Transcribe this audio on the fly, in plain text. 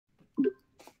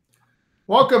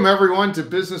Welcome, everyone, to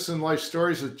Business and Life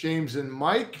Stories with James and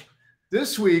Mike.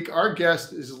 This week, our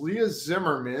guest is Leah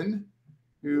Zimmerman,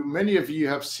 who many of you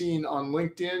have seen on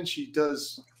LinkedIn. She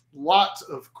does lots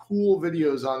of cool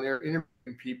videos on there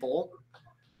interviewing people.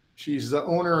 She's the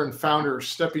owner and founder of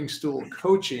Stepping Stool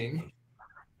Coaching.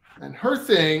 And her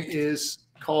thing is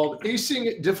called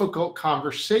Acing Difficult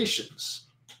Conversations.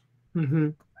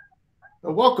 So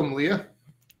welcome, Leah.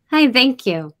 Hi, thank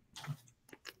you.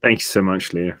 Thanks so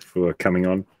much, Leah, for coming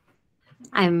on.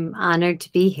 I'm honored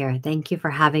to be here. Thank you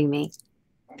for having me.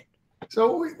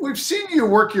 So we've seen you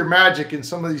work your magic in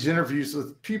some of these interviews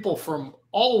with people from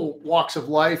all walks of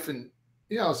life and,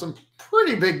 some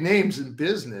pretty big names in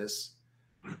business.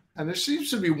 And there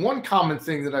seems to be one common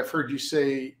thing that I've heard you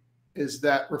say is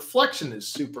that reflection is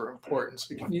super important.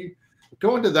 So can you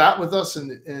go into that with us?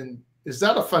 And is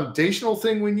that a foundational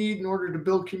thing we need in order to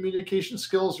build communication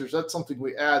skills, or is that something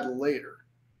we add later?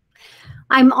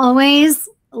 I'm always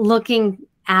looking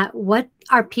at what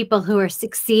are people who are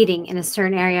succeeding in a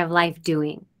certain area of life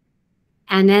doing.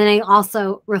 And then I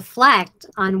also reflect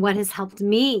on what has helped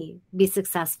me be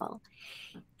successful.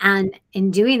 And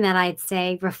in doing that, I'd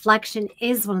say reflection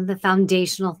is one of the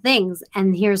foundational things.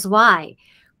 And here's why.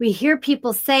 We hear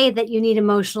people say that you need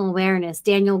emotional awareness.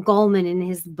 Daniel Goleman, in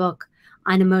his book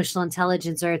on emotional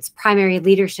intelligence, or its primary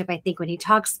leadership, I think when he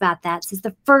talks about that, says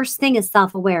the first thing is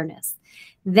self-awareness.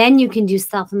 Then you can do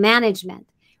self-management.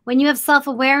 When you have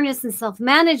self-awareness and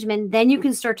self-management, then you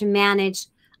can start to manage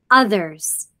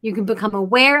others. You can become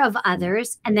aware of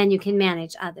others, and then you can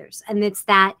manage others. And it's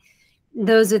that,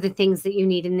 those are the things that you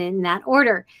need in that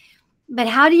order. But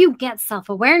how do you get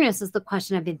self-awareness is the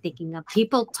question I've been thinking of.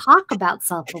 People talk about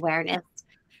self-awareness,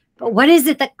 but what is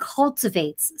it that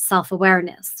cultivates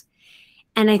self-awareness?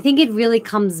 And I think it really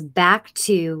comes back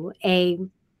to a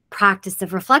practice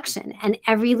of reflection. And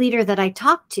every leader that I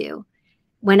talk to,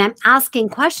 when I'm asking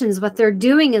questions, what they're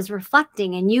doing is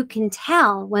reflecting. And you can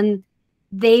tell when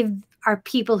they are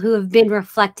people who have been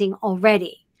reflecting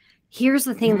already. Here's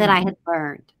the thing that I had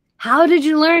learned. How did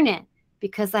you learn it?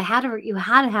 Because you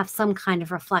had to have some kind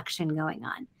of reflection going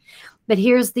on. But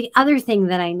here's the other thing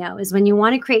that I know is when you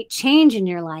want to create change in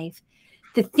your life,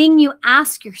 the thing you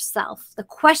ask yourself, the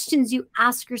questions you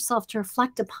ask yourself to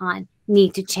reflect upon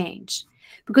need to change.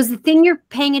 Because the thing you're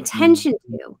paying attention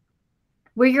to,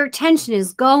 where your attention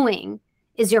is going,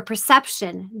 is your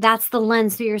perception. That's the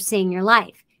lens through you're seeing your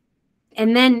life.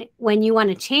 And then when you want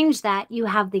to change that, you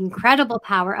have the incredible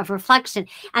power of reflection.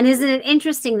 And isn't it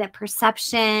interesting that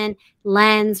perception,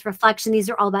 lens, reflection, these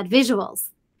are all about visuals.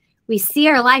 We see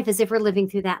our life as if we're living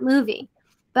through that movie.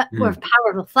 But where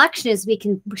power of reflection is, we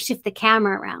can shift the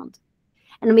camera around.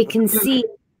 And we can see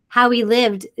how we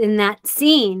lived in that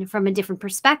scene from a different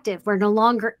perspective. We're no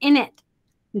longer in it.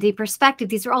 The perspective,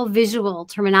 these are all visual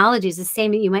terminologies, the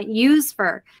same that you might use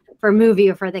for a movie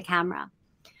or for the camera.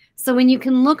 So when you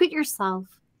can look at yourself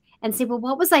and say, well,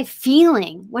 what was I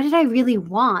feeling? What did I really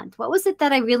want? What was it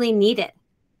that I really needed?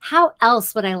 How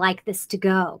else would I like this to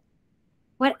go?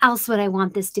 What else would I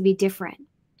want this to be different?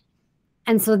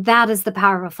 And so that is the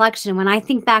power of reflection. When I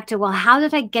think back to, well, how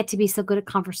did I get to be so good at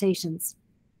conversations?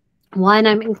 One,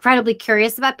 I'm incredibly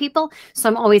curious about people, so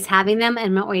I'm always having them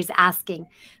and I'm always asking.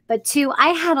 But two, I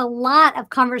had a lot of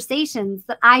conversations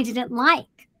that I didn't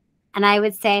like. And I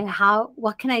would say,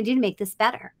 what can I do to make this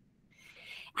better?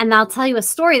 And I'll tell you a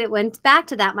story that went back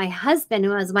to that. My husband,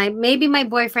 who was maybe my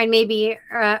boyfriend, maybe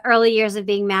early years of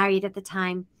being married at the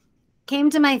time, came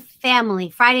to my family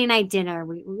Friday night dinner.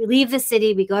 We leave the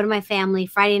city, we go to my family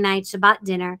Friday night Shabbat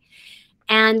dinner.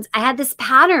 And I had this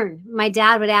pattern. My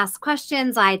dad would ask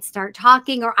questions, I'd start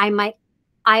talking, or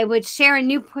I would share a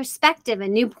new perspective, a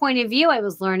new point of view I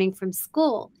was learning from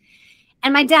school.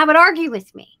 And my dad would argue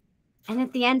with me. And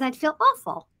at the end, I'd feel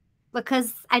awful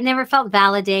because I never felt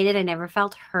validated. I never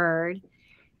felt heard.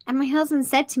 And my husband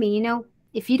said to me,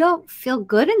 if you don't feel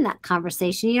good in that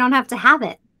conversation, you don't have to have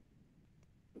it.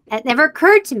 It never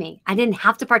occurred to me. I didn't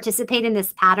have to participate in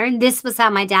this pattern. This was how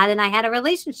my dad and I had a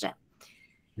relationship.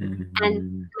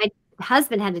 And my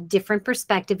husband had a different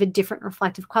perspective, a different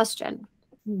reflective question.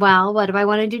 Well, what do I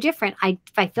want to do different?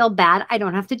 If I feel bad, I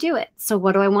don't have to do it. So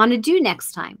what do I want to do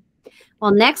next time?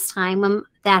 Well, next time when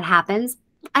that happens,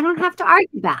 I don't have to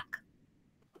argue back.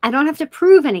 I don't have to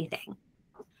prove anything.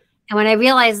 And when I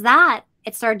realized that,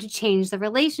 it started to change the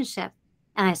relationship.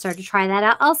 And I started to try that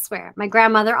out elsewhere. My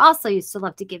grandmother also used to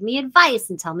love to give me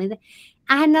advice and tell me that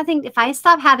I had nothing. If I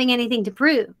stop having anything to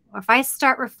prove, or if I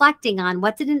start reflecting on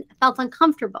what felt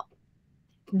uncomfortable,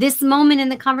 this moment in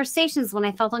the conversations when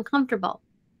I felt uncomfortable,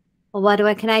 well,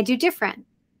 what can I do different?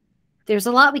 There's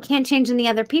a lot we can't change in the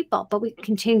other people, but we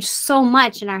can change so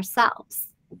much in ourselves.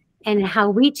 and how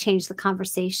we change the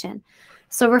conversation.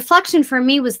 So reflection for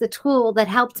me was the tool that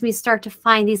helped me start to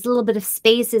find these little bit of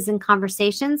spaces in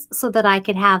conversations so that I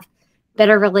could have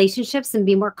better relationships and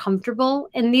be more comfortable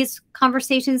in these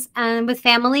conversations and with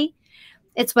family.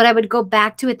 It's what I would go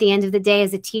back to at the end of the day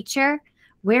as a teacher.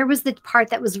 Where was the part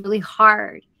that was really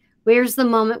hard? Where's the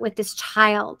moment with this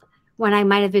child when I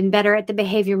might have been better at the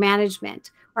behavior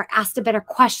management or asked a better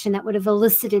question that would have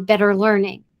elicited better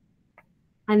learning?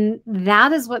 And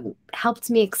that is what helped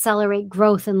me accelerate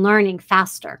growth and learning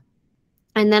faster.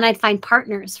 And then I'd find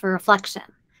partners for reflection.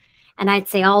 And I'd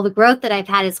say all the growth that I've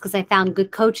had is because I found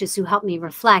good coaches who helped me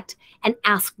reflect and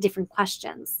ask different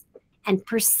questions and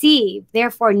perceive,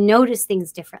 therefore notice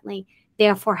things differently,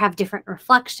 therefore have different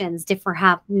reflections, therefore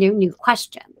have new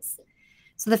questions.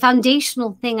 So the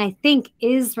foundational thing, I think,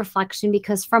 is reflection,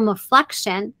 because from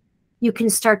reflection, you can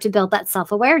start to build that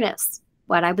self-awareness,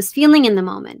 what I was feeling in the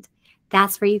moment.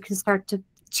 That's where you can start to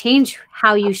change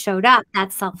how you showed up,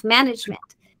 that self-management.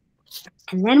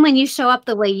 And then when you show up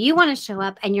the way you want to show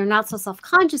up and you're not so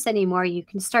self-conscious anymore, you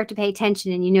can start to pay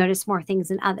attention and you notice more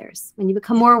things in others. When you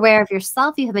become more aware of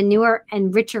yourself, you have a newer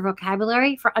and richer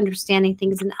vocabulary for understanding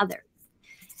things in others.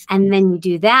 And then you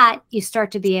do that, you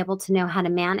start to be able to know how to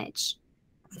manage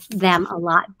them a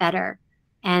lot better.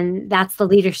 And that's the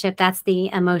leadership, that's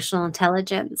the emotional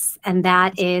intelligence. And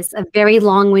that is a very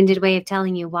long-winded way of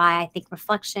telling you why I think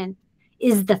reflection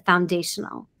is the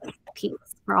foundational piece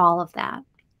for all of that.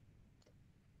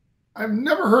 I've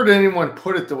never heard anyone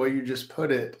put it the way you just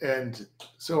put it. And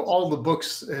so all the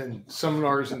books and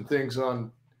seminars and things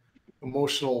on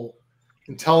emotional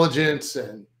intelligence,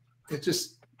 and it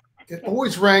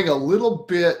always rang a little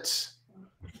bit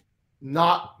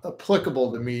not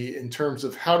applicable to me in terms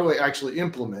of how do I actually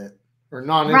implement, or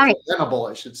non-implementable,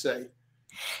 I should say.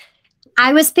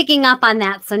 I was picking up on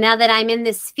that. So now that I'm in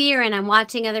this sphere and I'm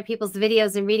watching other people's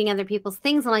videos and reading other people's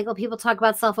things, I'm like, well, people talk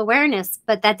about self-awareness,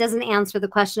 but that doesn't answer the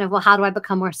question of, well, how do I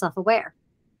become more self-aware?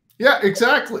 Yeah,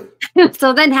 exactly.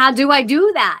 So then how do I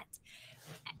do that?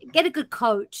 Get a good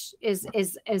coach is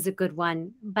a good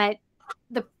one. But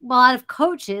a lot of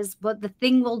coaches, what the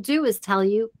thing will do is tell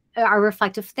you are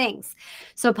reflective things.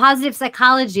 So positive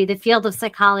psychology, the field of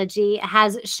psychology,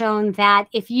 has shown that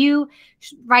if you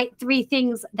write 3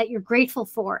 things that you're grateful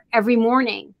for every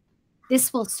morning,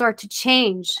 this will start to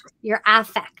change your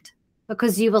affect,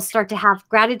 because you will start to have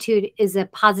gratitude is a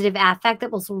positive affect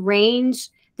that will range.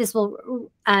 This will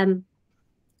I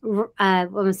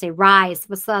want to say rise.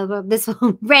 This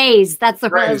will raise. That's the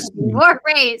word.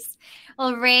 Raise.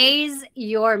 Will raise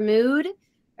your mood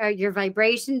or your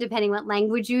vibration, depending what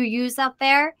language you use out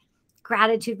there.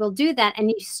 Gratitude will do that. And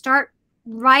you start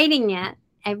writing it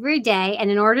every day. And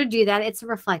in order to do that, it's a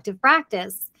reflective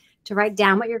practice to write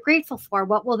down what you're grateful for.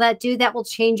 What will that do? That will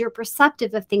change your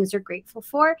perceptive of things you're grateful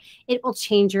for. It will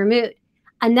change your mood.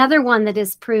 Another one that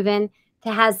is proven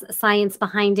that has science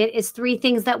behind it is 3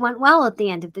 things that went well at the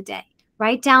end of the day.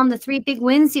 Write down the 3 big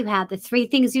wins you had, the 3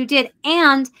 things you did,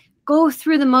 and go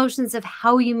through the motions of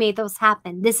how you made those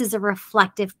happen. This is a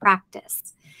reflective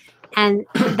practice. And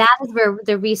that is where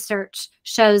the research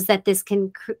shows that this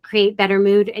can create better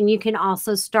mood. And you can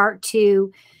also start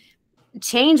to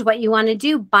change what you want to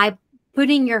do by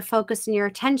putting your focus and your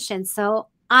attention. So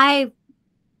I've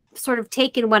sort of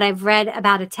taken what I've read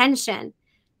about attention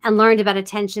and learned about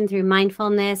attention through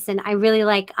mindfulness. And I really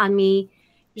like Amisha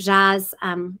Jha's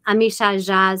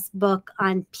book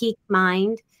on peak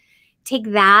mind.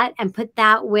 Take that and put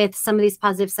that with some of these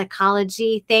positive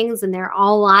psychology things. And there are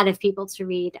a lot of people to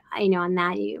read, on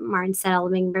that. Martin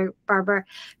Seligman, Barbara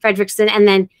Fredrickson, and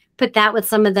then put that with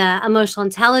some of the emotional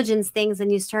intelligence things.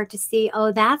 And you start to see,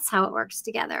 oh, that's how it works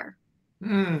together.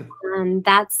 And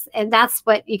that's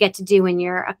what you get to do when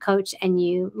you're a coach and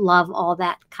you love all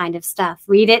that kind of stuff.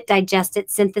 Read it, digest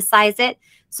it, synthesize it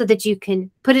so that you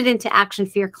can put it into action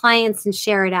for your clients and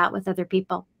share it out with other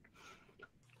people.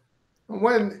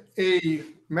 When a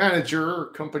manager or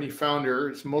company founder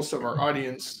is most of our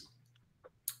audience,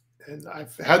 and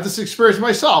I've had this experience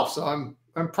myself, so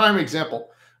I'm prime example.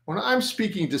 When I'm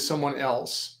speaking to someone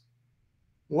else,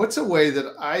 what's a way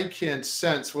that I can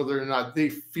sense whether or not they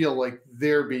feel like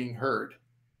they're being heard?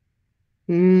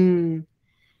 That's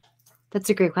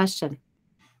a great question.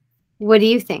 What do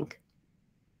you think?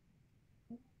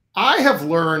 I have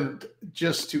learned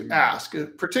just to ask,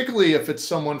 particularly if it's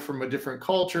someone from a different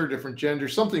culture, different gender,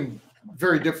 something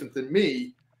very different than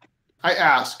me. I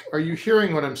ask, are you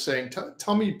hearing what I'm saying?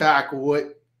 Tell me back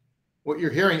what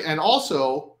you're hearing. And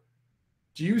also,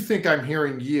 do you think I'm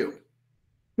hearing you?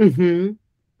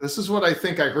 This is what I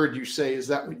think I heard you say. Is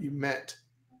that what you meant?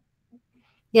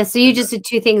 Yeah, so you just did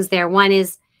 2 things there. One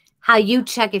is how you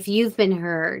check if you've been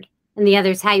heard, and the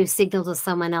other is how you signal to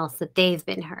someone else that they've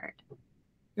been heard.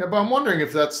 Yeah, but I'm wondering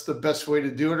if that's the best way to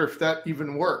do it, or if that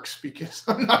even works, because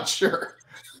I'm not sure.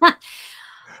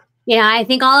 Yeah, I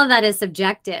think all of that is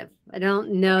subjective. I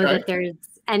don't know that there's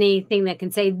anything that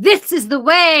can say, this is the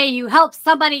way you help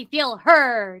somebody feel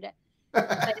heard.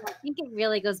 But I think it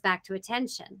really goes back to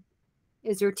attention.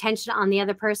 Is your attention on the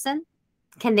other person?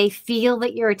 Can they feel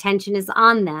that your attention is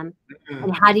on them? Mm-hmm.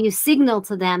 And how do you signal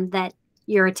to them that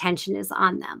your attention is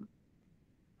on them?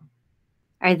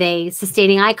 Are they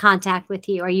sustaining eye contact with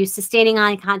you? Are you sustaining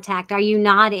eye contact? Are you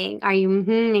nodding? Are you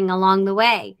mm-hmm-ing along the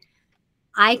way?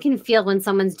 I can feel when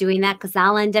someone's doing that because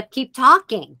I'll end up keep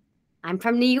talking. I'm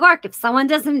from New York. If someone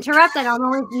doesn't interrupt, I don't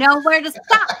always know where to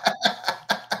stop.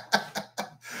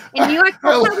 In New York, that's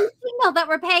how we signal that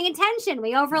we're paying attention.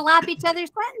 We overlap each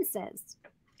other's sentences.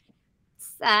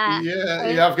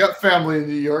 Yeah, I've got family in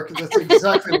New York. That's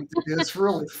exactly what it is. It's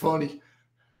really funny.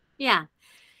 Yeah.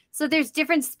 So there's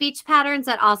different speech patterns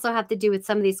that also have to do with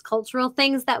some of these cultural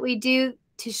things that we do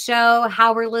to show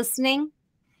how we're listening.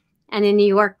 And in New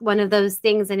York, one of those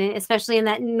things, and especially in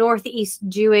that Northeast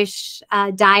Jewish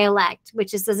dialect,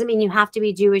 which doesn't mean you have to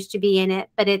be Jewish to be in it,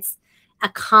 but it's a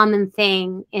common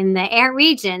thing in the air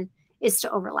region, is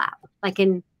to overlap, like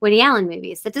in Woody Allen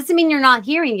movies. That doesn't mean you're not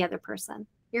hearing the other person.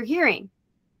 You're hearing.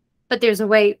 But there's a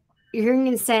way you're hearing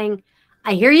and saying,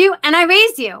 I hear you and I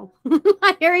raise you.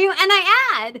 I hear you and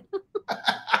I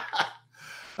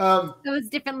add. Those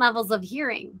different levels of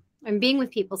hearing and being with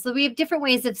people. So we have different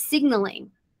ways of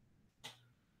signaling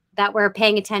that we're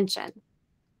paying attention.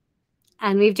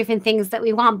 And we have different things that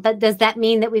we want. But does that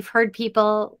mean that we've heard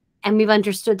people and we've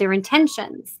understood their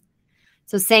intentions?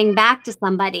 So saying back to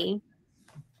somebody,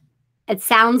 it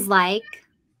sounds like,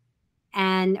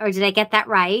 or did I get that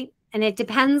right? And it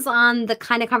depends on the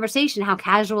kind of conversation, how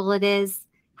casual it is,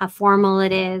 how formal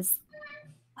it is.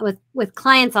 With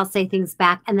clients, I'll say things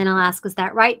back and then I'll ask, is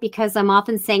that right? Because I'm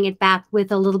often saying it back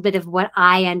with a little bit of what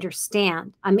I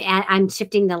understand. I'm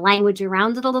shifting the language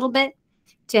around it a little bit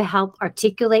to help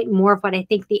articulate more of what I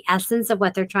think the essence of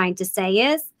what they're trying to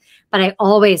say is. But I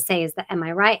always say, am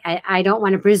I right? I don't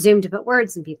want to presume to put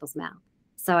words in people's mouth.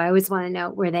 So I always want to know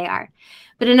where they are.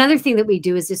 But another thing that we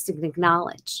do is just to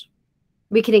acknowledge.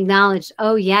 We can acknowledge,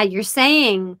 oh yeah, you're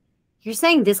saying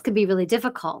this could be really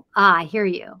difficult. I hear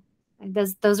you. And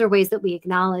those are ways that we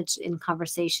acknowledge in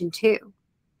conversation too,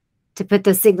 to put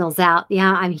those signals out.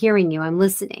 Yeah, I'm hearing you. I'm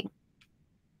listening.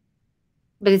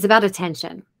 But it's about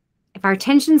attention. If our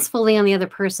attention's fully on the other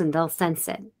person, they'll sense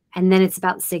it. And then it's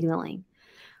about signaling.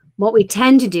 What we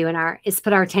tend to do is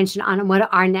put our attention on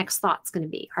what our next thought's going to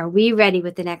be. Are we ready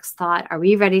with the next thought? Are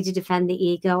we ready to defend the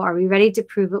ego? Are we ready to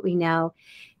prove what we know?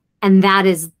 And that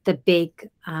is the big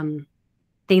thing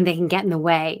that can get in the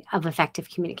way of effective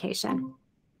communication.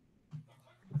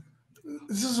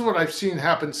 This is what I've seen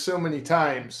happen so many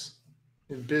times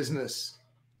in business.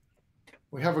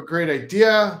 We have a great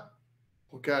idea.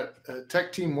 We've got a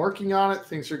tech team working on it.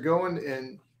 Things are going,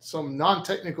 and some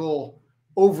non-technical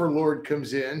overlord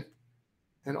comes in.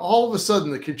 And all of a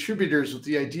sudden, the contributors with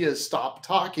the ideas stop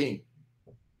talking.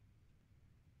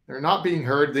 They're not being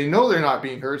heard. They know they're not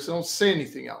being heard, so they don't say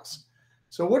anything else.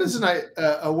 So what is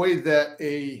a way that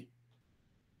a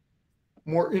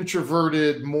more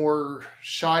introverted, more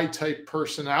shy type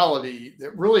personality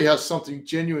that really has something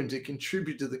genuine to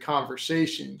contribute to the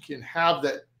conversation can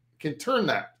turn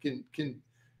that, can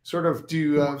sort of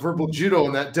do verbal judo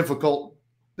in that difficult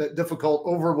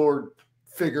overlord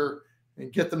figure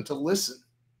and get them to listen?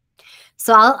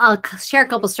 So I'll share a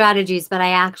couple strategies, but I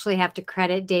actually have to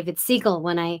credit David Siegel.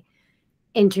 When I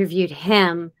interviewed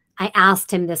him, I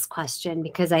asked him this question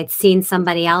because I'd seen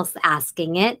somebody else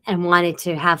asking it and wanted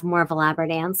to have more of an elaborate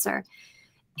answer.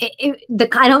 I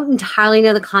don't entirely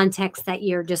know the context that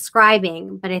you're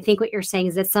describing, but I think what you're saying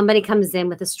is that somebody comes in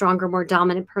with a stronger, more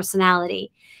dominant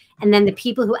personality, and then the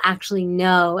people who actually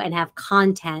know and have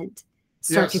content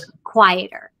start to be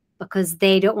quieter, because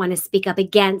they don't want to speak up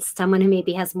against someone who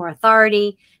maybe has more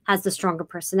authority, has the stronger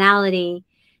personality,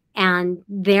 and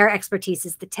their expertise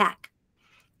is the tech.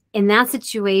 In that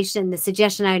situation, the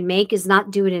suggestion I would make is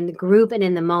not do it in the group and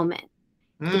in the moment.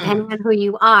 Depending on who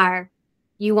you are,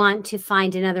 you want to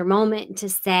find another moment to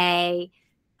say,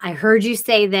 I heard you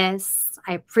say this.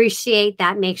 I appreciate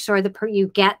that. Make sure you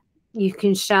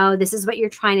can show this is what you're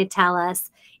trying to tell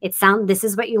us. This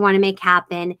is what you want to make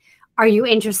happen. Are you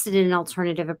interested in an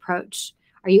alternative approach?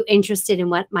 Are you interested in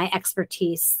what my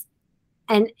expertise?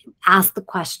 And ask the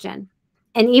question.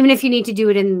 And even if you need to do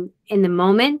it in the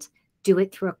moment, do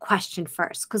it through a question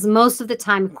first. Because most of the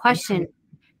time, a question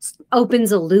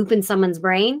opens a loop in someone's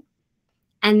brain.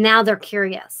 And now they're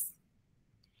curious.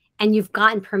 and you've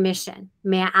gotten permission.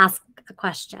 May I ask a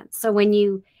question? So when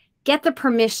you get the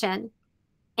permission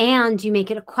and you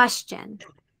make it a question,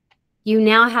 you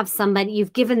now have somebody,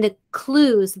 you've given the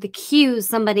clues, the cues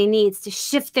somebody needs to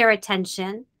shift their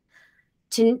attention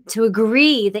to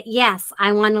agree that, yes,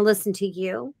 I want to listen to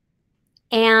you,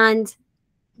 and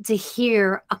to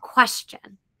hear a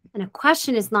question. And a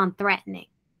question is non-threatening.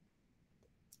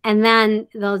 And then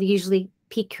they'll usually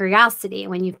pique curiosity.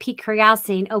 And when you pique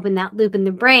curiosity and open that loop in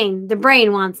the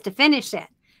brain wants to finish it.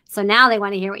 So now they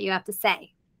want to hear what you have to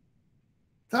say.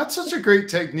 That's such a great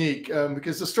technique,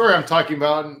 because the story I'm talking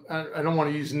about, and I don't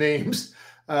want to use names,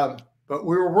 but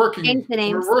we were working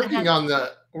on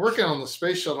the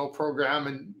space shuttle program,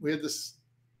 and we had this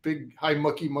big high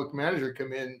mucky muck manager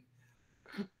come in.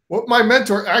 What my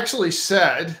mentor actually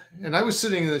said, and I was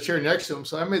sitting in the chair next to him,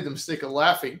 so I made the mistake of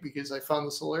laughing because I found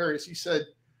this hilarious. He said,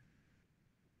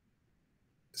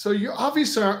 "So you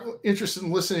obviously aren't interested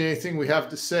in listening to anything we have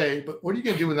to say, but what are you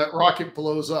going to do when that rocket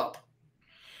blows up?"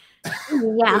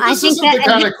 Yeah, I think isn't the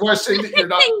kind of question that you're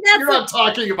not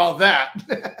talking about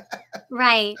that.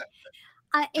 Right.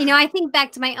 I think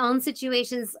back to my own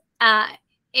situations,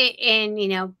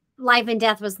 in life and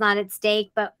death was not at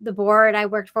stake, but the board I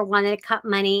worked for wanted to cut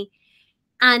money.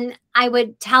 And I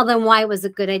would tell them why it was a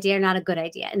good idea or not a good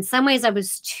idea. In some ways, I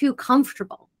was too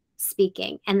comfortable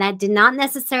speaking. And that did not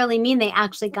necessarily mean they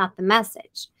actually got the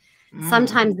message.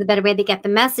 Sometimes the better way to get the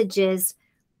message is,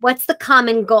 what's the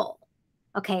common goal?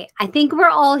 Okay, I think we're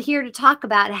all here to talk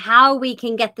about how we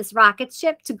can get this rocket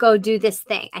ship to go do this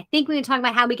thing. I think we can talk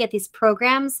about how we get these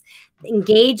programs,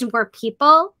 engage more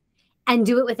people, and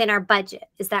do it within our budget.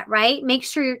 Is that right? Make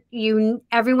sure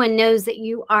everyone knows that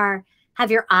you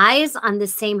have your eyes on the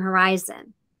same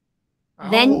horizon.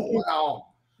 Then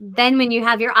when you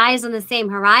have your eyes on the same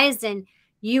horizon,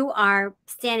 you are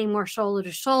standing more shoulder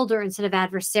to shoulder instead of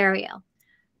adversarial.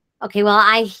 Okay, well,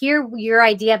 I hear your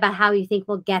idea about how you think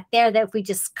we'll get there, that if we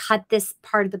just cut this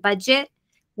part of the budget,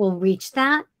 we'll reach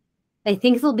that. I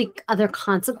think there'll be other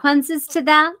consequences to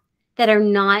that are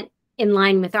not in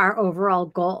line with our overall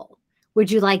goal. Would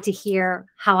you like to hear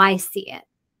how I see it?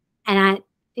 And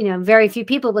very few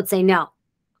people would say no.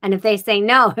 And if they say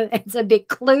no, it's a big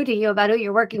clue to you about who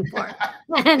you're working for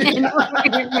and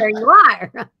where you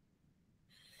are.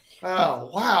 Oh,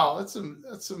 wow. That's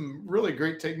some really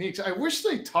great techniques. I wish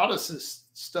they taught us this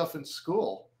stuff in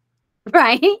school.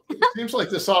 Right. It seems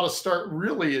like this ought to start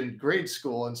really in grade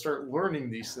school and start learning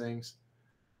these things.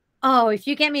 Oh, if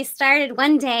you get me started,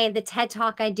 one day the TED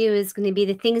Talk I do is going to be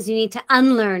the things you need to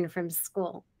unlearn from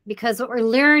school. Because what we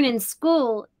learn in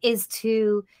school is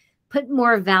to put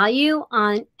more value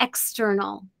on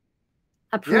external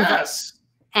approval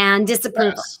and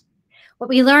disapproval. Yes. What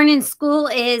we learn in school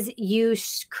is you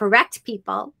correct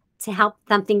people to help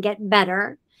something get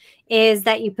better, is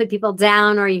that you put people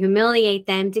down or you humiliate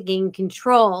them to gain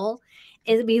control,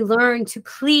 is we learn to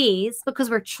please because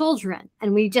we're children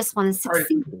and we just want to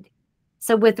succeed. Right.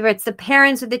 So whether it's the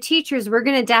parents or the teachers, we're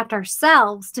going to adapt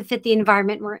ourselves to fit the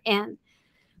environment we're in.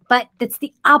 But that's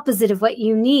the opposite of what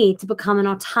you need to become an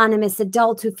autonomous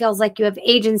adult who feels like you have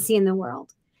agency in the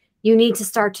world. You need to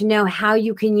start to know how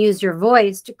you can use your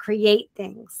voice to create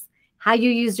things, how you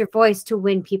use your voice to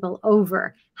win people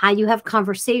over, how you have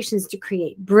conversations to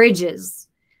create bridges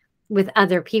with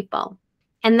other people.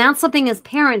 And that's something as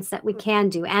parents that we can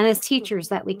do, and as teachers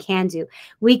that we can do.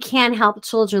 We can help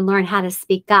children learn how to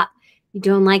speak up. You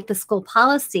don't like the school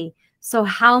policy, so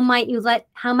how might you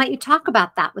talk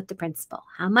about that with the principal?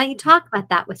 How might you talk about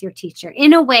that with your teacher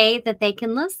in a way that they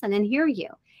can listen and hear you?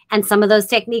 And some of those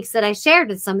techniques that I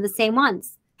shared are some of the same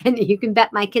ones. And you can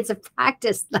bet my kids have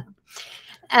practiced them.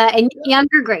 In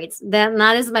younger grades,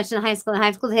 not as much in high school. In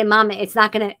high school, they say, "Mama, it's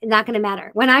not gonna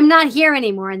matter when I'm not here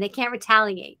anymore," and they can't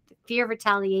retaliate. The fear of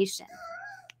retaliation.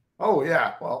 Oh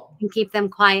yeah, well, and keep them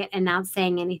quiet and not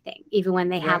saying anything, even when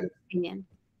they have an opinion.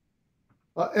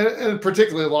 And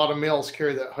particularly, a lot of males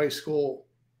carry that high school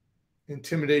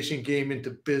intimidation game into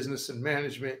business and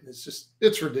management.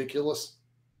 It's ridiculous.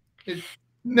 It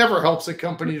never helps a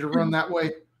company to run that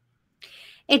way.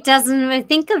 It doesn't. When I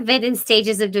think of it in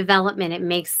stages of development, it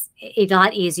makes it a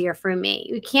lot easier for me.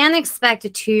 You can't expect a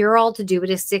 2-year-old to do what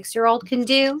a 6-year-old can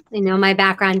do. My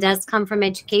background does come from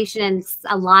education, and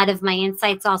a lot of my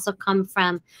insights also come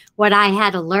from what I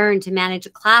had to learn to manage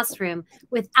a classroom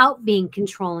without being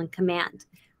control and command.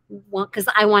 Well, because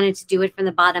I wanted to do it from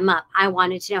the bottom up. I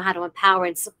wanted to know how to empower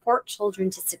and support children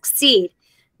to succeed,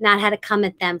 not how to come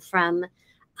at them from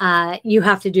you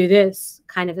have to do this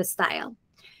kind of a style.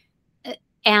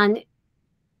 And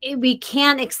we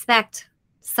can't expect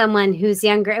someone who's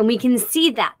younger, and we can see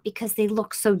that because they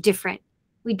look so different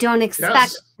We don't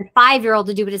expect a 5-year-old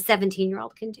to do what a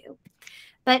 17-year-old can do.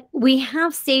 But we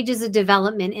have stages of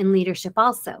development in leadership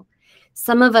also.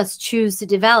 Some of us choose to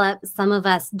develop. Some of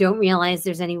us don't realize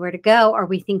there's anywhere to go, or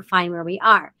we think fine where we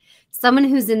are. Someone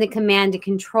who's in the command and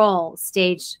control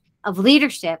stage of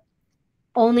leadership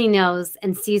only knows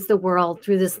and sees the world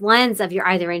through this lens of you're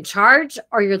either in charge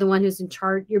or you're the one who's in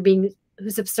charge.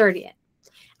 Who's subservient.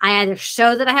 I either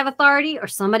show that I have authority or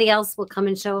somebody else will come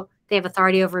and show they have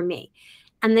authority over me.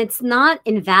 And it's not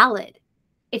invalid.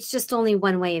 It's just only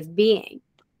one way of being.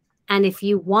 And if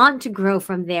you want to grow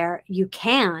from there, you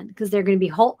can, because there are going to be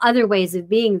whole other ways of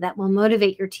being that will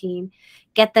motivate your team,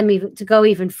 get them to go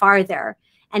even farther,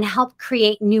 and help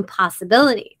create new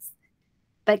possibilities.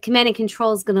 But command and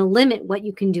control is going to limit what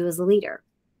you can do as a leader.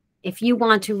 If you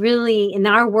want to really, in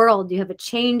our world, you have a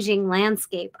changing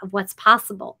landscape of what's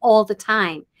possible all the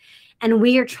time. And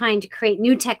we are trying to create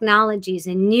new technologies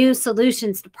and new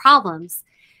solutions to problems.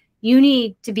 You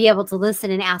need to be able to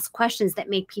listen and ask questions that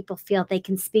make people feel they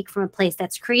can speak from a place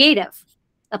that's creative.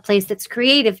 A place that's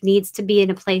creative needs to be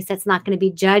in a place that's not going to be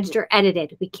judged or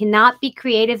edited. We cannot be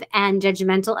creative and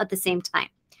judgmental at the same time.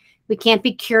 We can't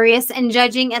be curious and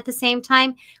judging at the same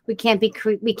time. We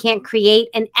can't create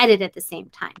and edit at the same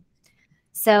time.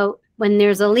 So when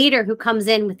there's a leader who comes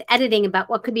in with editing about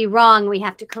what could be wrong, we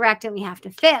have to correct and we have to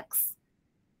fix,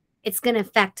 it's going to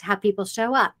affect how people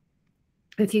show up.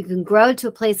 If you can grow to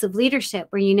a place of leadership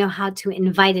where you know how to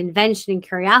invite invention and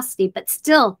curiosity, but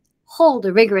still hold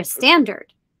a rigorous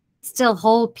standard, still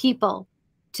hold people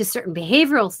to certain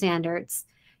behavioral standards,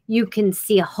 you can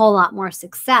see a whole lot more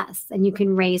success and you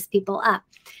can raise people up.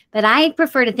 But I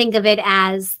prefer to think of it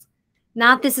as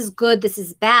not this is good, this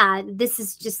is bad. This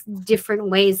is just different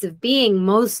ways of being.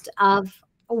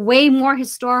 Way more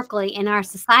historically in our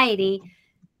society,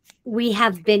 we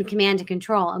have been command and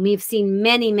control, and we've seen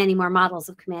many, many more models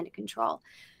of command and control.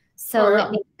 So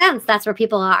it makes sense. That's where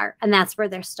people are, and that's where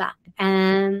they're stuck.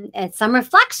 And at some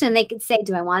reflection, they could say,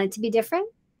 do I want it to be different?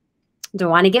 Do I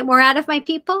want to get more out of my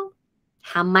people?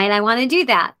 How might I want to do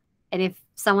that? And if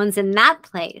someone's in that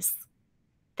place,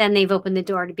 then they've opened the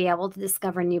door to be able to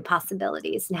discover new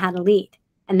possibilities and how to lead.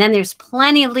 And then there's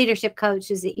plenty of leadership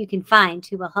coaches that you can find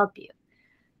who will help you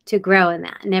to grow in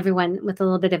that, and everyone with a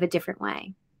little bit of a different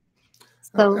way.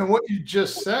 So, and what you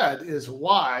just said is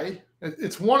why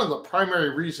it's one of the primary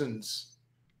reasons.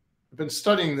 I've been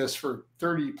studying this for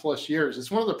 30 plus years.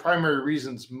 It's one of the primary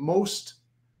reasons most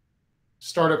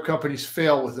startup companies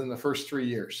fail within the first 3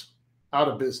 years, out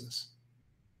of business.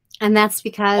 And that's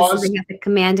because they have the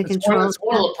command and control. It's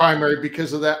one of the primary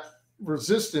because of that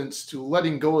resistance to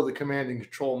letting go of the command and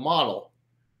control model.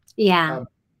 Yeah.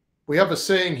 We have a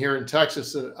saying here in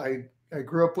Texas that I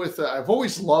grew up with. I've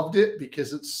always loved it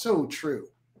because it's so true.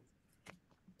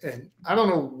 And I don't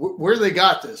know where they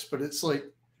got this, but it's like,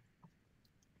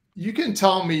 you can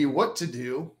tell me what to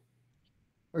do,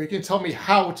 or you can tell me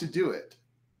how to do it.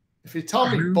 If you tell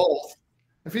me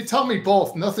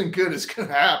both, nothing good is going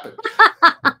to happen.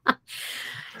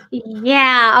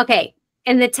 Yeah. Okay.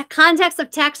 In the context of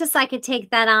Texas, I could take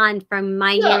that on from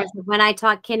my years of when I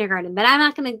taught kindergarten, but I'm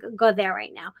not going to go there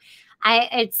right now.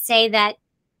 I'd say that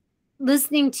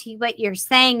listening to what you're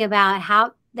saying about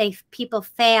how people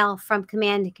fail from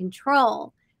command and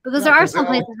control, because there are some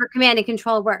places where command and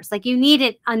control works. Like you need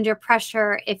it under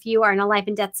pressure if you are in a life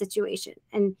and death situation,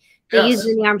 and they use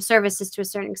it in the armed services to a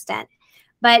certain extent.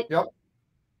 But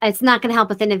it's not going to help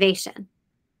with innovation.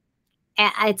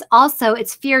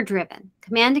 It's fear driven.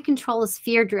 Command and control is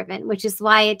fear driven, which is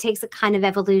why it takes a kind of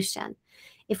evolution.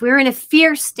 If we're in a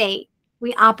fear state,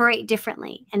 we operate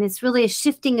differently. And it's really a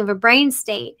shifting of a brain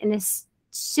state and a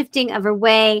shifting of a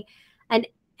way, and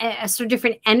a sort of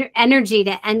different energy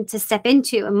to step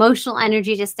into, emotional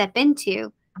energy to step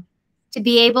into, to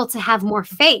be able to have more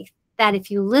faith that if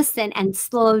you listen and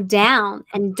slow down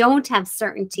and don't have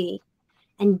certainty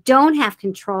and don't have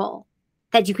control,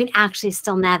 that you can actually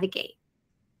still navigate.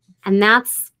 And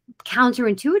that's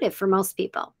counterintuitive for most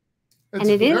people.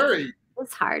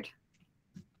 It's hard.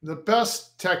 The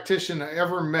best tactician I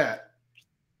ever met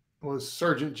was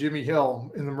Sergeant Jimmy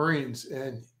Hill in the Marines.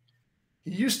 And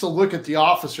he used to look at the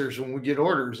officers when we get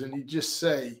orders and he'd just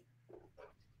say,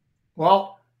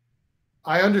 well,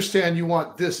 I understand you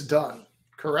want this done,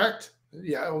 correct?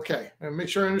 Yeah, okay. And make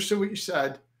sure I understood what you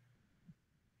said.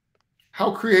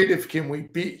 How creative can we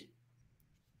be?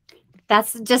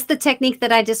 That's just the technique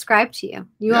that I described to you.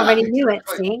 You already knew it,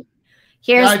 see?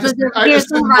 Here's I just the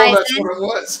didn't know that's what it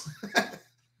was.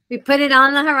 We put it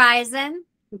on the horizon.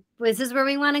 This is where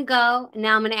we want to go. And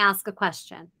now I'm going to ask a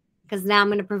question, because now I'm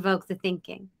going to provoke the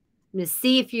thinking. I'm going to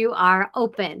see if you are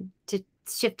open to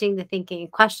shifting the thinking.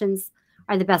 Questions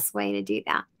are the best way to do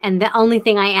that. And the only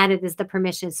thing I added is the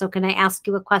permission. So can I ask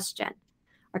you a question?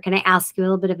 Or can I ask you a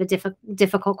little bit of a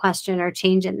difficult question or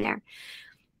change in there?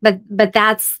 But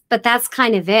that's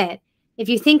kind of it. If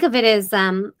you think of it as,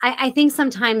 I think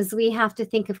sometimes we have to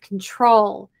think of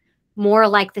control more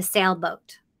like the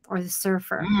sailboat or the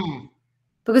surfer,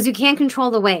 because you can't control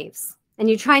the waves. And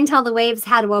you try and tell the waves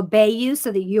how to obey you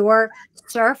so that your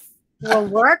surf will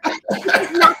work.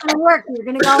 It's not going to work. You're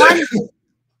going to go under.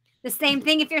 The same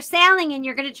thing if you're sailing and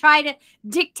you're going to try to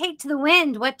dictate to the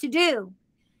wind what to do.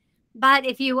 But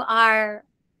if you're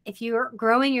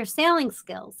growing your sailing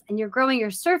skills and you're growing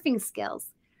your surfing skills,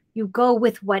 you go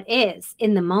with what is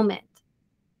in the moment.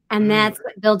 And that's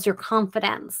what builds your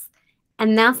confidence.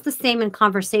 And that's the same in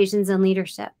conversations and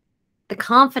leadership. The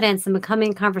confidence in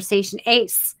becoming conversation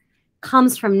ace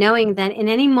comes from knowing that in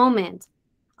any moment,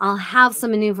 I'll have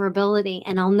some maneuverability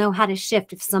and I'll know how to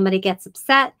shift if somebody gets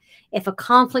upset, if a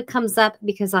conflict comes up,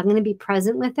 because I'm going to be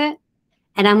present with it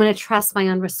and I'm going to trust my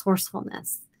own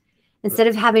resourcefulness. Instead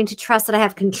of having to trust that I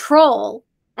have control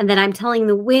and that I'm telling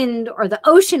the wind or the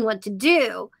ocean what to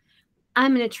do,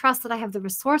 I'm going to trust that I have the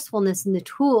resourcefulness and the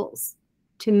tools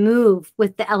to move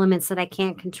with the elements that I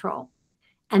can't control.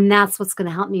 And that's what's going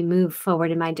to help me move forward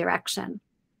in my direction.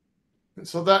 And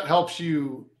so that helps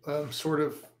you sort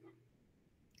of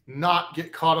not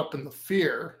get caught up in the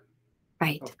fear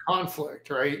of conflict,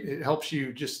 right? It helps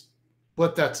you just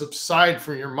let that subside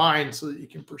from your mind so that you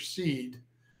can proceed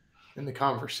in the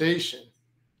conversation.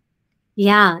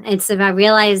 Yeah. It's about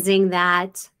realizing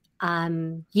that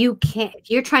you can't,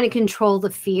 if you're trying to control the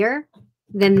fear,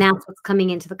 then that's what's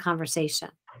coming into the conversation.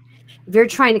 If you're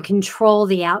trying to control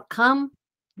the outcome,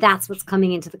 that's what's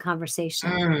coming into the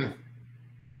conversation.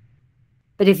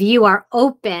 But if you are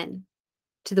open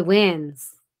to the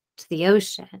winds, to the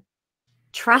ocean,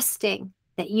 trusting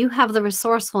that you have the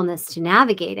resourcefulness to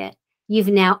navigate it, you've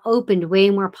now opened way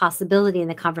more possibility, and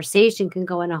the conversation can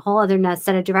go in a whole other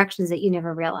set of directions that you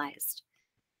never realized.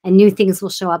 And new things will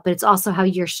show up, but it's also how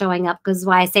you're showing up, because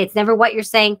why I say it's never what you're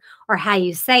saying or how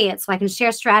you say it. So I can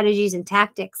share strategies and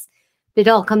tactics, but it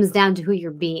all comes down to who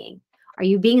you're being. Are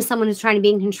you being someone who's trying to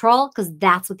be in control? Because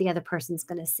that's what the other person's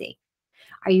going to see.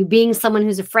 Are you being someone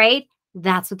who's afraid?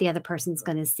 That's what the other person's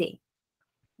going to see.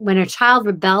 When a child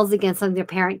rebels against something their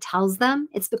parent tells them,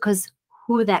 it's because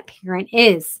who that parent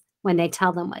is when they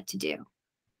tell them what to do.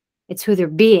 It's who they're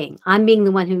being. I'm being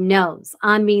the one who knows.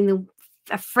 I'm being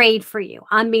afraid for you.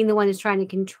 I'm being the one who's trying to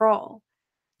control.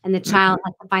 And the child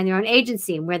has to find their own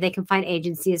agency, and where they can find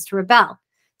agency is to rebel.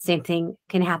 Same thing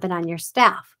can happen on your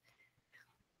staff.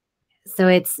 So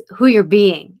it's who you're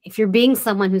being. If you're being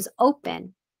someone who's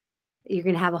open, you're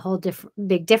going to have a whole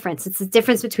big difference. It's the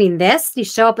difference between this. You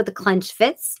show up with a clenched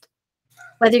fist,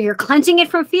 whether you're clenching it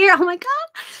from fear, oh my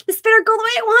God, this better go the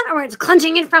way I want, or it's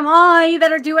clenching it from, oh, you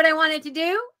better do what I want it to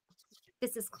do.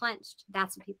 This is clenched.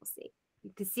 That's what people see.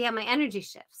 You can see how my energy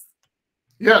shifts.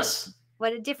 Yes.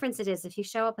 What a difference it is if you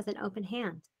show up with an open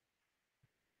hand.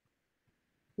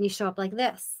 And you show up like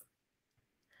this.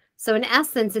 So in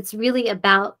essence, it's really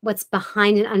about what's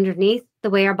behind and underneath the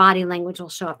way our body language will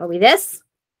show up. Are we this?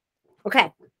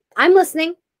 Okay, I'm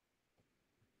listening.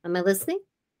 Am I listening?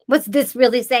 What's this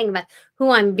really saying about who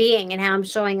I'm being and how I'm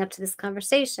showing up to this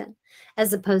conversation,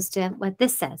 as opposed to what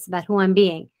this says about who I'm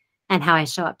being and how I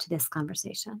show up to this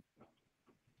conversation?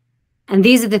 And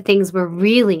these are the things where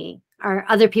really our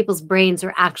other people's brains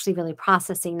are actually really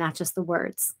processing, not just the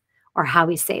words or how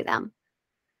we say them,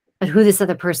 but who this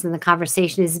other person in the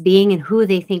conversation is being and who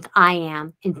they think I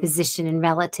am in position and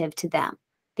relative to them.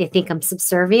 They think I'm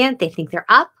subservient. They think they're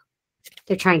up.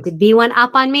 They're trying to be one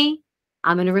up on me.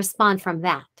 I'm going to respond from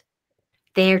that.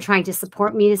 They're trying to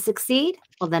support me to succeed.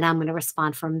 Well, then I'm going to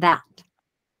respond from that.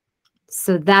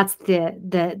 So that's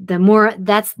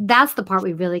that's the part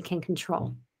we really can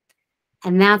control.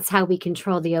 And that's how we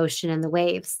control the ocean and the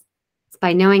waves. It's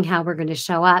by knowing how we're going to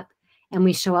show up, and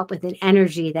we show up with an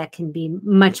energy that can be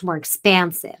much more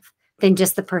expansive than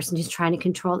just the person who's trying to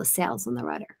control the sails on the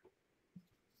rudder.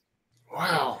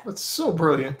 Wow, that's so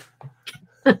brilliant.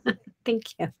 Thank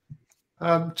you.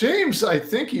 James, I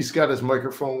think he's got his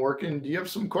microphone working. Do you have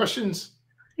some questions?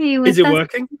 Is it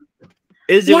working?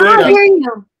 Is it working? working? I'm hearing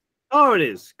you. Oh, it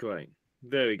is. Great.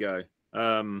 There we go.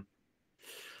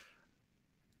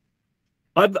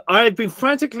 I've been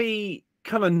frantically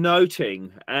kind of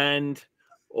noting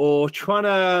or trying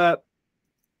to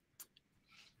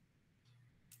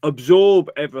absorb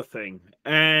everything.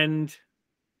 And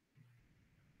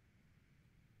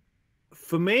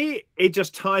for me, it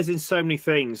just ties in so many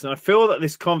things. And I feel that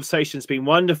this conversation has been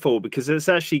wonderful because it's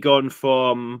actually gone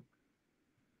from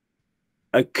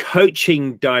a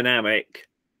coaching dynamic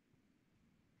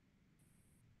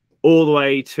all the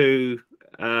way to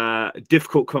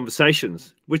difficult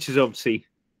conversations, which is obviously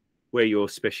where your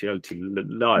specialty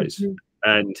lies.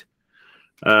 And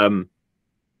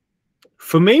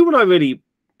for me, what I really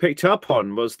picked up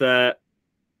on was that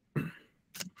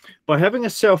by having a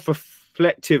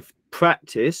self-reflective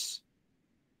practice,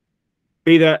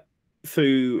 be that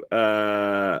through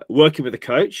working with a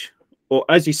coach, or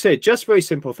as you said, just very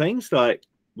simple things like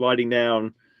writing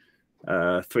down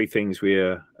 3 things we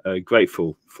are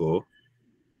grateful for.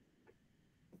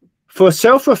 For a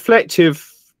self-reflective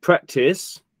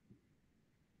practice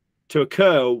to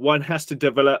occur, one has to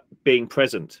develop being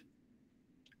present.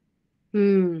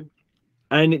 And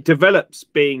it develops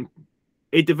being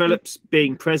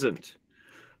present.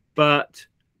 But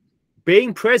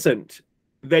being present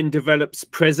then develops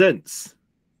presence.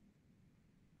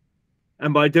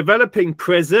 And by developing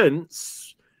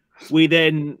presence,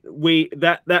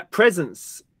 that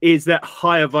presence is that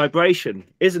higher vibration,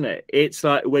 isn't it? It's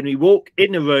like when we walk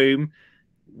in the room,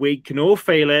 we can all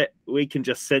feel it, we can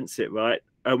just sense it, right?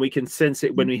 And we can sense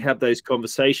it when we have those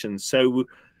conversations. So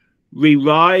we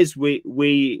rise, we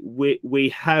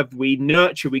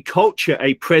nurture, we culture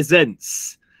a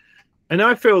presence. And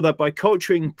I feel that by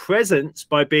culturing presence,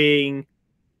 by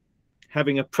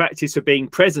having a practice of being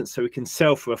present so we can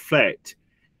self-reflect,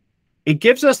 it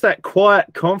gives us that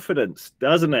quiet confidence,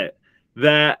 doesn't it?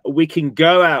 That we can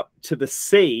go out to the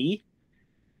sea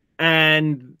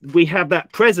and we have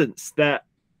that presence that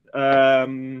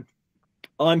I'm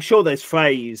sure there's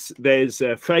phrases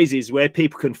where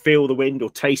people can feel the wind or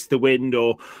taste the wind,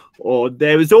 or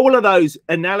there is all of those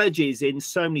analogies in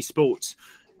so many sports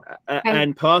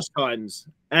and pastimes.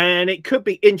 And it could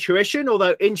be intuition,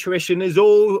 although intuition is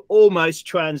almost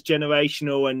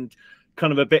transgenerational and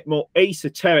kind of a bit more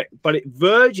esoteric, but it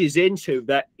verges into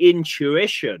that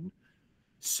intuition.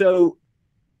 So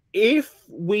if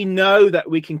we know that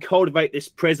we can cultivate this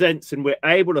presence and we're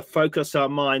able to focus our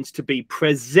minds to be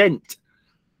present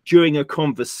during a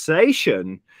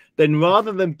conversation, then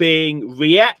rather than being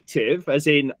reactive, as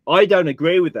in, I don't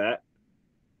agree with that,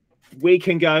 we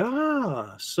can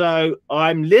go, so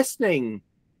I'm listening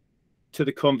to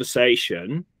the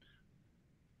conversation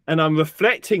and I'm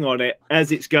reflecting on it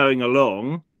as it's going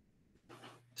along.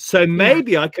 So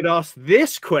maybe I could ask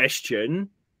this question,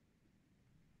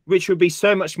 which would be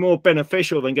so much more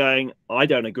beneficial than going, I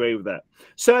don't agree with that.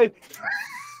 So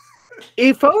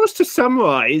if I was to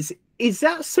summarize, is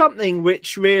that something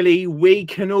which really we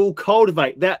can all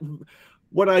cultivate? That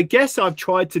what I guess I've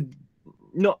tried to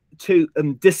not to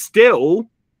distill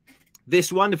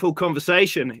this wonderful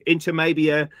conversation into maybe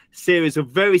a series of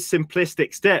very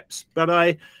simplistic steps. But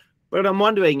I'm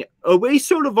wondering, are we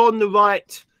sort of on the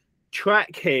right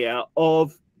track here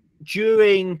of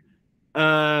during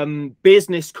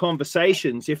business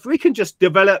conversations, if we can just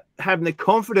develop having the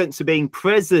confidence of being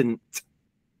present,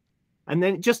 and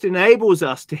then it just enables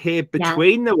us to hear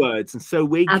between the words, and so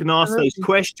we can ask those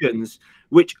questions,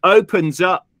 which opens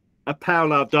up a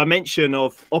parallel dimension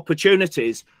of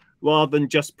opportunities rather than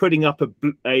just putting up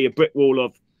a brick wall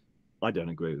of, I don't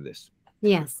agree with this.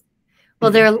 Yes.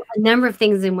 Well, there are a number of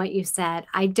things in what you said.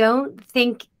 I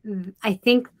think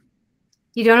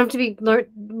you don't have to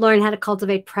learn how to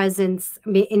cultivate presence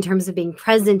in terms of being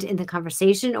present in the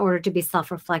conversation in order to be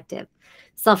self-reflective.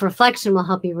 Self-reflection will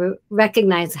help you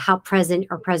recognize how present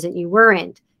you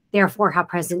weren't. Therefore, how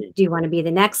present do you want to be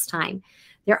the next time?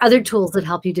 There are other tools that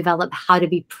help you develop how to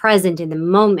be present in the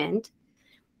moment.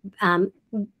 And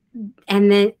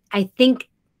then I think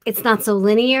it's not so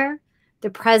linear. The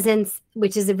presence,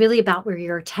 which is really about where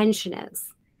your attention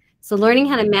is. So learning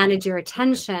how to manage your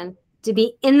attention to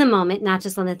be in the moment, not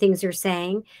just on the things you're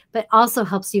saying, but also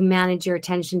helps you manage your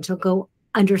attention to go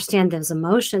understand those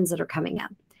emotions that are coming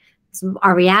up. So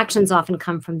our reactions often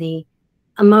come from the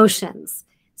emotions.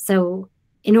 So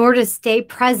in order to stay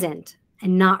present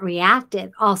and not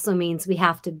reactive also means we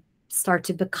have to start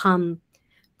to become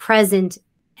present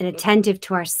and attentive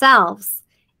to ourselves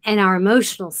and our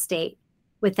emotional state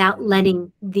without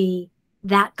letting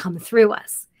that come through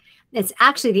us. It's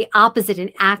actually the opposite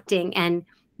in acting, and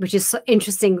which is so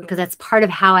interesting because that's part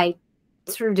of how I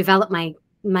sort of develop my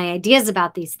ideas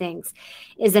about these things,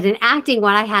 is that in acting,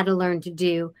 what I had to learn to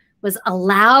do was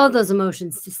allow those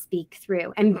emotions to speak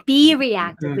through and be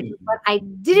reactive, which is what I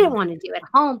didn't want to do at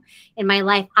home in my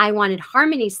life. I wanted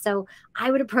harmony. So I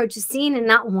would approach a scene and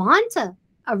not want to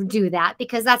do that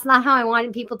because that's not how I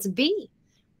wanted people to be.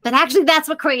 But actually that's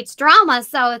what creates drama.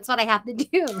 So it's what I have to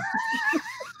do.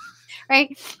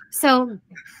 Right. So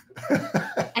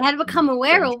I had to become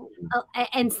aware of,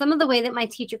 and some of the way that my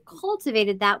teacher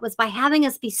cultivated that was by having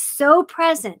us be so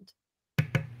present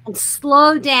and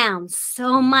slow down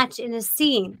so much in a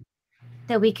scene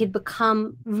that we could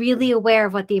become really aware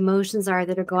of what the emotions are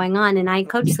that are going on. And I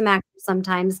coach some actors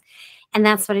sometimes, and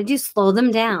that's what I do, slow them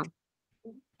down.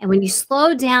 And when you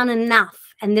slow down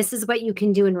enough, and this is what you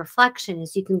can do in reflection,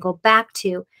 is you can go back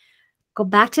to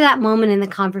that moment in the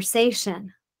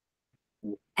conversation.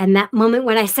 And that moment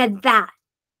when I said that,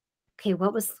 okay,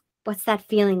 what's that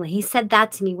feeling? When he said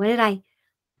that to me,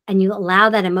 and you allow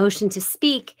that emotion to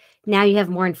speak, now you have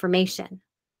more information.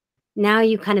 Now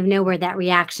you kind of know where that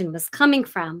reaction was coming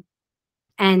from,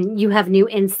 and you have new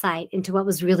insight into what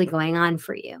was really going on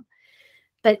for you.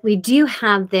 But we do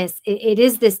have this, it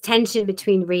is this tension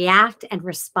between react and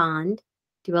respond.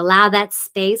 Do you allow that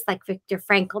space, like Viktor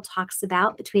Frankl talks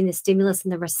about, between the stimulus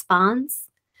and the response?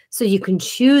 So you can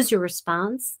choose your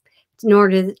response. In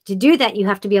order to do that, you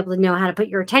have to be able to know how to put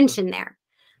your attention there.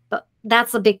 But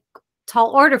that's a big,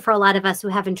 tall order for a lot of us who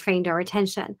haven't trained our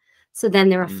attention. So then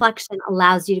the reflection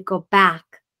allows you to go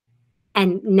back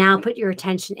and now put your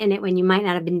attention in it when you might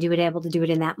not have been able to do it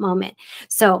in that moment.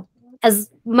 So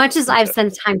as much as I've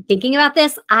spent time thinking about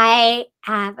this, I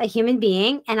have a human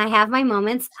being, and I have my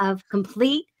moments of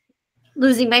complete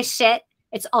losing my shit.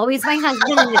 It's always my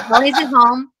husband, and it's always at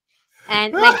home.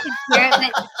 And my kids hear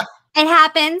it, but it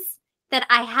happens that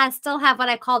I still have what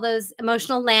I call those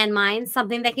emotional landmines,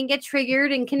 something that can get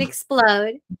triggered and can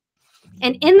explode.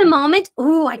 And in the moment,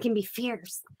 ooh, I can be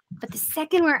fierce. But the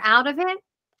second we're out of it,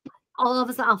 all of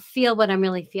a sudden I'll feel what I'm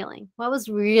really feeling. What was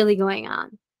really going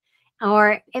on?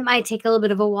 Or it might take a little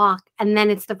bit of a walk. And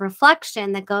then it's the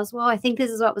reflection that goes, well, I think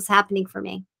this is what was happening for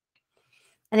me.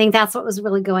 I think that's what was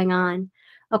really going on.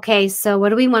 Okay, so what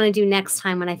do we want to do next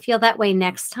time? When I feel that way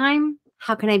next time,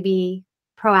 how can I be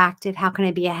proactive? How can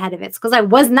I be ahead of it? It's because I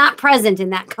was not present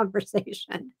in that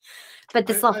conversation. But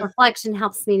the self-reflection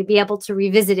helps me to be able to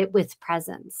revisit it with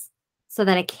presence so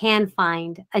that I can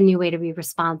find a new way to be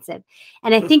responsive.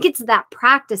 And I think it's that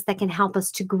practice that can help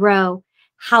us to grow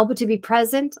how to be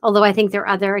present, although I think there are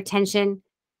other attention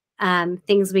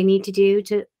things we need to do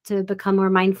to become more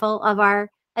mindful of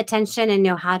our attention and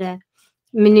know how to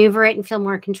maneuver it and feel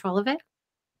more in control of it.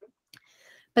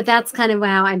 But that's kind of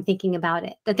how I'm thinking about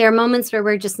it, that there are moments where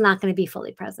we're just not going to be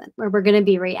fully present, where we're going to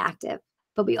be reactive,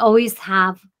 but we always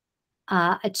have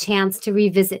a chance to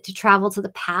revisit, to travel to the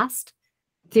past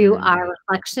through our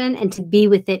reflection and to be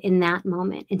with it in that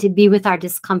moment and to be with our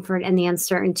discomfort and the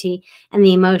uncertainty and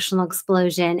the emotional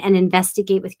explosion and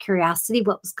investigate with curiosity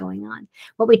what was going on.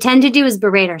 What we tend to do is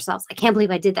berate ourselves. I can't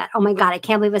believe I did that. Oh my God, I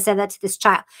can't believe I said that to this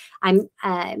child.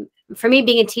 For me,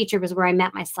 being a teacher was where I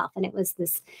met myself. And it was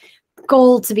this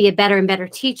goal to be a better and better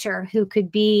teacher who could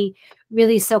be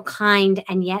really so kind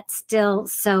and yet still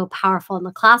so powerful in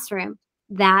the classroom.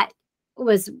 That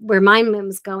was where my mind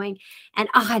was going. And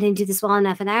I didn't do this well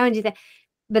enough, and I don't do that.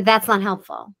 But that's not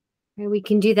helpful. We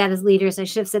can do that as leaders. I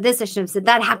should have said this, I should have said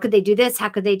that. How could they do this? How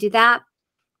could they do that?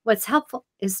 What's helpful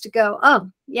is to go, oh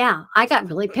yeah, I got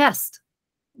really pissed.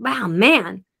 Wow,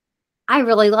 man, I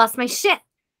really lost my shit.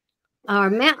 Or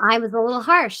man, I was a little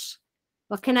harsh.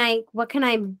 What can I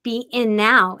be in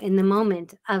now in the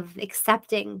moment of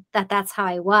accepting that that's how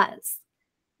I was?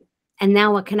 And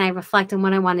now what can I reflect on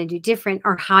what I want to do different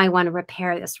or how I want to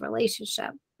repair this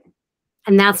relationship?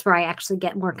 And that's where I actually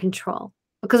get more control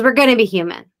because we're going to be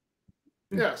human.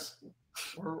 Yes.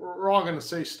 We're all going to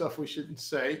say stuff we shouldn't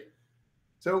say.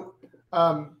 So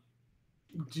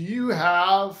do you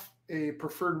have a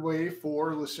preferred way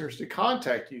for listeners to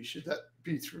contact you? Should that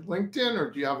be through LinkedIn or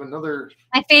do you have another?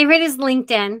 My favorite is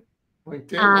LinkedIn.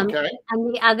 LinkedIn, okay.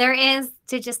 And the other is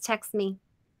to just text me.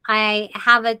 I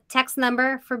have a text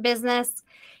number for business.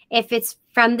 If it's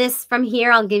from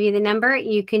here, I'll give you the number.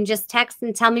 You can just text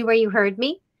and tell me where you heard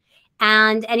me.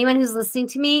 And anyone who's listening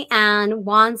to me and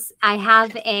wants, I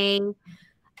have a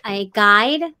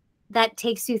guide that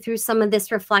takes you through some of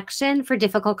this reflection for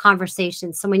difficult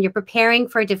conversations. So when you're preparing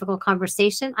for a difficult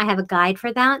conversation, I have a guide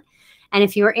for that. And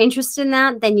if you're interested in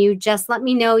that, then you just let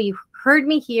me know you heard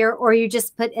me here, or you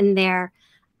just put in there,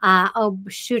 oh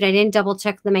shoot, I didn't double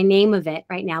check my name of it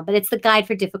right now, but it's the guide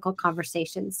for difficult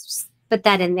conversations. Just put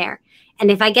that in there. And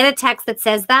if I get a text that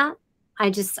says that, I'll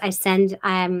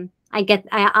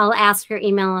ask your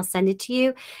email, I'll send it to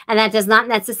you. And that does not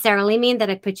necessarily mean that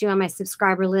I put you on my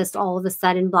subscriber list all of a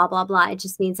sudden, blah, blah, blah. It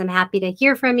just means I'm happy to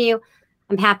hear from you.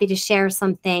 I'm happy to share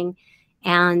something.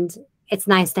 And it's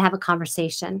nice to have a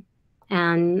conversation.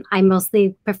 And I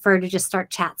mostly prefer to just start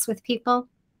chats with people.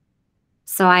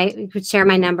 So I could share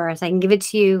my number. So I can give it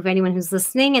to you for anyone who's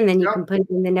listening. And then you can put it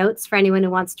in the notes for anyone who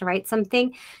wants to write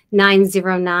something.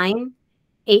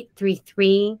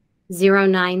 909-833-0978.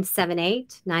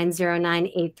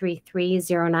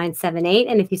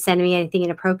 909-833-0978. And if you send me anything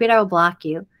inappropriate, I will block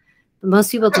you But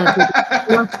most people don't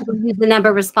most people use the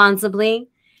number responsibly.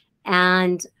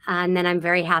 And then I'm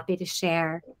very happy to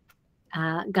share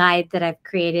guide that I've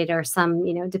created, or some,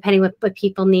 depending what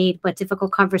people need, what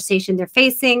difficult conversation they're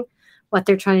facing, what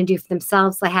they're trying to do for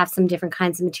themselves. I have some different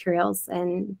kinds of materials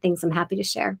and things I'm happy to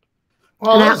share.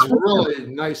 Well, that's a really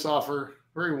nice offer.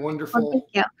 Very wonderful. Well, thank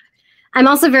you. I'm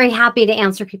also very happy to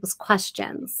answer people's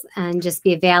questions and just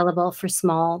be available for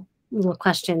small little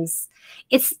questions.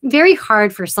 It's very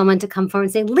hard for someone to come forward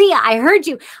and say, Leah, I heard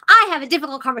you. I have a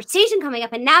difficult conversation coming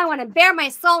up, and now I want to bare my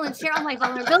soul and share all my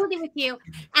vulnerability with you.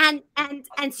 And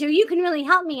so you can really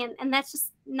help me. And that's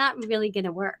just not really going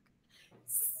to work.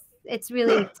 It's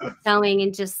really showing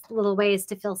in just little ways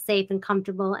to feel safe and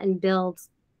comfortable and build,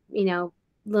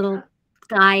 little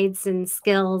guides and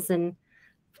skills and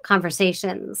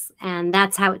conversations. And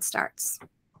that's how it starts.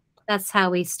 That's how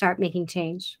we start making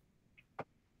change.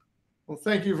 Well,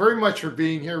 thank you very much for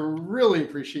being here. We really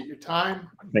appreciate your time.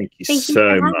 Thank you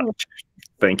so much.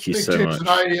 Thank you so much.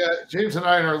 James and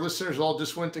I and our listeners all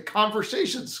just went to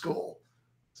conversation school.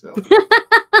 So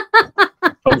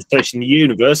Conversation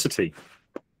University.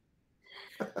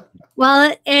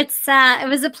 Well, it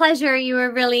was a pleasure. You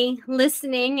were really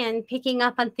listening and picking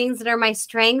up on things that are my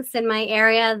strengths in my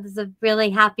area. I'm really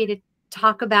happy to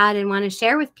talk about and want to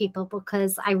share with people,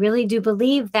 because I really do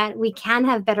believe that we can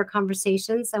have better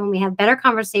conversations. And when we have better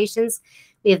conversations,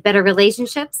 we have better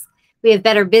relationships, we have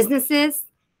better businesses,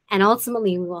 and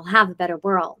ultimately we will have a better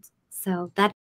world. So that